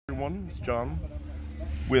everyone. It's John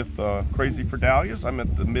with Crazy for Dahlias. I'm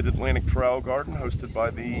at the Mid-Atlantic Trail Garden hosted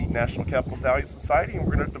by the National Capital Dahlia Society, and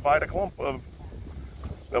we're going to divide a clump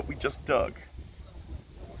that we just dug.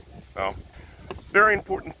 So, very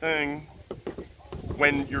important thing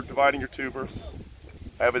when you're dividing your tubers.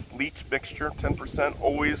 Have a bleach mixture, 10%.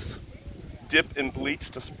 Always dip in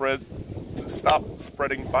bleach to stop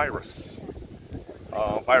spreading virus.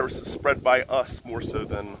 Virus is spread by us more so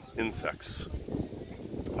than insects.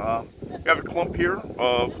 We have a clump here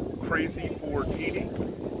of Crazy for TD.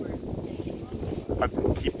 I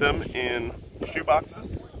keep them in shoe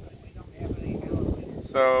boxes.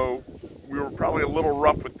 So we were probably a little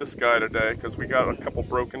rough with this guy today because we got a couple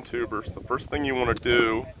broken tubers. The first thing you want to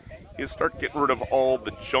do is start getting rid of all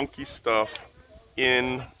the junky stuff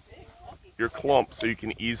in your clump so you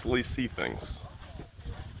can easily see things.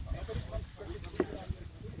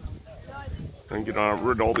 And get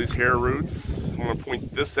rid of all these hair roots. I'm going to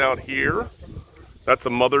point this out here. That's a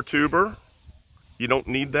mother tuber. You don't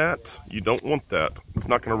need that. You don't want that. It's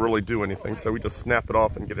not going to really do anything, so we just snap it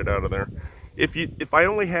off and get it out of there. If I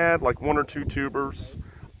only had like 1 or 2 tubers,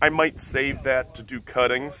 I might save that to do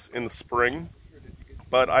cuttings in the spring,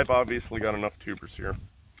 but I've obviously got enough tubers here.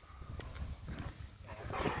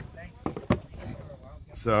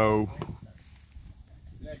 So,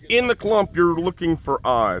 in the clump, you're looking for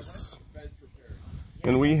eyes.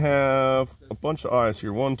 And we have a bunch of eyes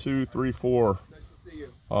here. 1, 2, 3, 4.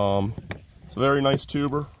 It's a very nice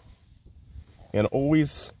tuber. And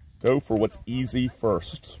always go for what's easy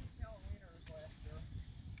first.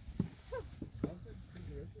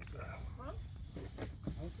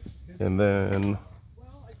 And then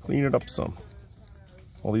clean it up some.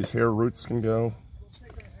 All these hair roots can go.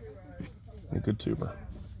 A good tuber.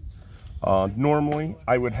 Normally,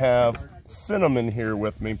 I would have cinnamon here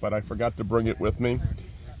with me, but I forgot to bring it with me,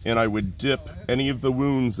 and I would dip any of the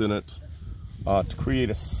wounds in it to create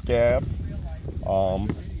a scab.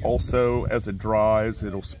 Also, as it dries,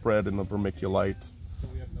 it'll spread in the vermiculite.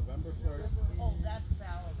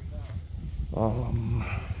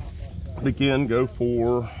 Again, go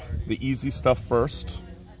for the easy stuff first,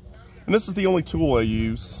 and this is the only tool I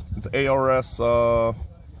use. It's ARS, I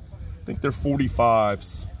think they're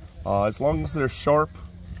 45s. As long as they're sharp,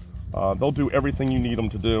 they'll do everything you need them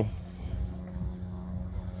to do.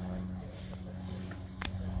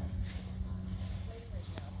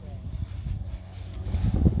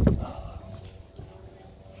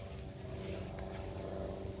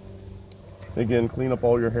 Again, clean up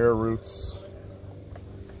all your hair roots.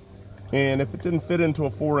 And if it didn't fit into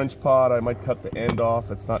a 4-inch pot, I might cut the end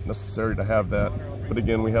off. It's not necessary to have that. But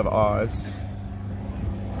again, we have eyes.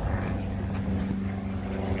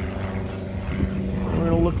 We're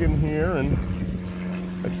gonna look in here,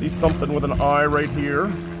 and I see something with an eye right here.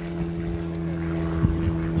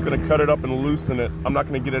 Just gonna cut it up and loosen it. I'm not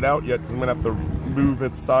gonna get it out yet because I'm gonna have to move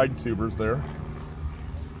its side tubers there.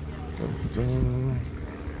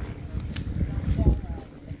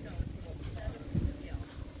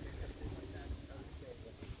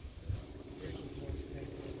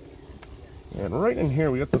 And right in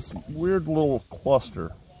here we got this weird little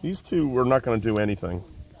cluster. These two were not gonna do anything.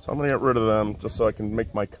 So I'm going to get rid of them just so I can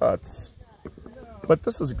make my cuts. But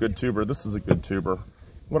this is a good tuber. This is a good tuber.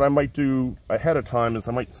 What I might do ahead of time is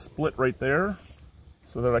I might split right there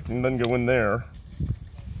so that I can then go in there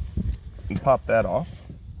and pop that off.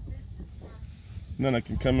 And then I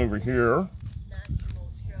can come over here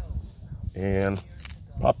and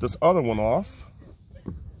pop this other one off,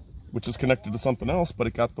 which is connected to something else, but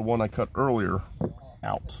it got the one I cut earlier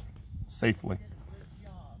out safely.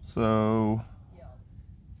 So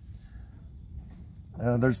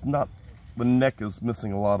the neck is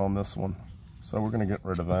missing a lot on this one. So we're going to get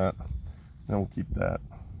rid of that. Then we'll keep that.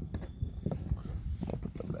 I'll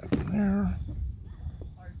put that back in there.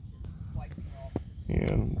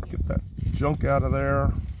 And get that junk out of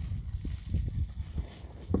there.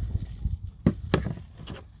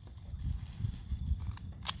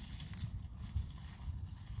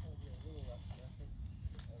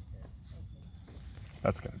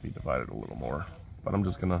 That's got to be divided a little more. But I'm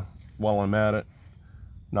just going to, while I'm at it,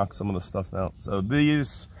 knock some of the stuff out. So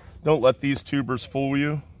these, don't let these tubers fool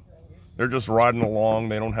you. They're just riding along.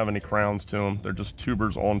 They don't have any crowns to them. They're just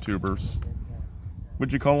tubers on tubers.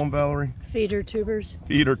 What'd you call them, Valerie? Feeder tubers.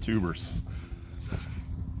 Feeder tubers.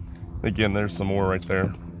 Again, there's some more right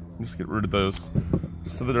there. Just get rid of those,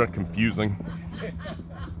 just so they're not confusing.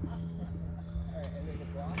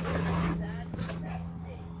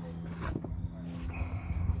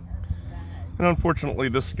 And unfortunately,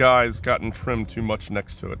 this guy's gotten trimmed too much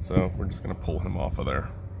next to it, so we're just going to pull him off of there.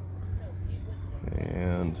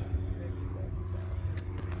 And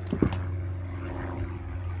So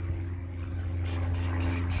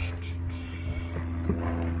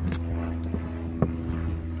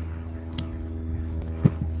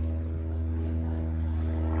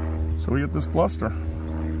we get this cluster.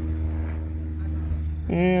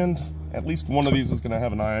 And at least one of these is going to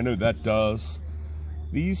have an eye. I know that does.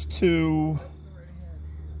 These two,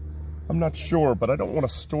 I'm not sure, but I don't want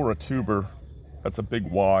to store a tuber. That's a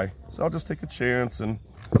big Y. So I'll just take a chance and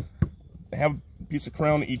have a piece of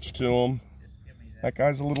crown each to them. That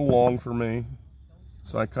guy's a little long for me,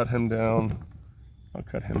 so I cut him down. I'll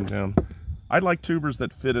cut him down. I like tubers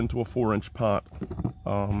that fit into a 4-inch pot.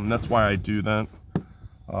 That's why I do that.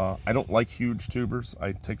 I don't like huge tubers.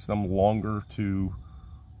 It takes them longer to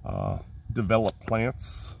develop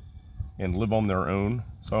plants and live on their own.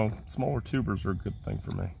 So smaller tubers are a good thing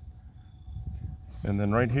for me. And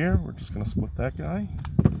then right here, we're just going to split that guy.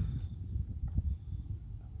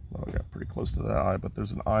 Well, I got pretty close to that eye, but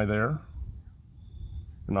there's an eye there,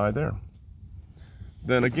 an eye there.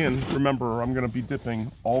 Then again, remember, I'm going to be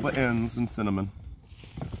dipping all the ends in cinnamon.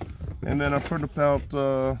 And then I put about,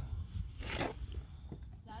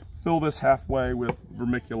 fill this halfway with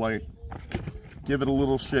vermiculite. Give it a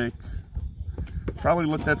little shake. Probably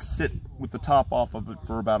let that sit with the top off of it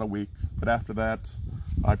for about a week. But after that,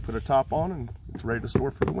 I put a top on and it's ready to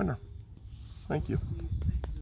store for the winter. Thank you.